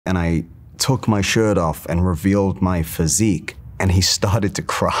And I took my shirt off and revealed my physique, and he started to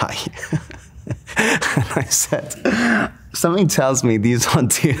cry. And I said, something tells me these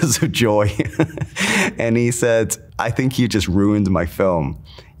aren't tears of joy. And he said, I think you just ruined my film.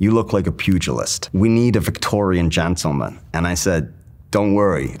 You look like a pugilist. We need a Victorian gentleman. And I said, don't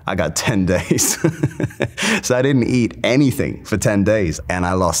worry, I got 10 days. So I didn't eat anything for 10 days, and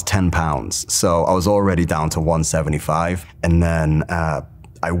I lost 10 pounds. So I was already down to 175. And then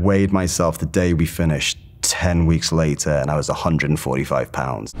I weighed myself the day we finished 10 weeks later, and I was 145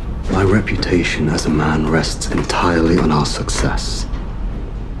 pounds. My reputation as a man rests entirely on our success.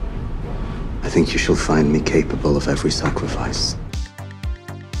 I think you shall find me capable of every sacrifice.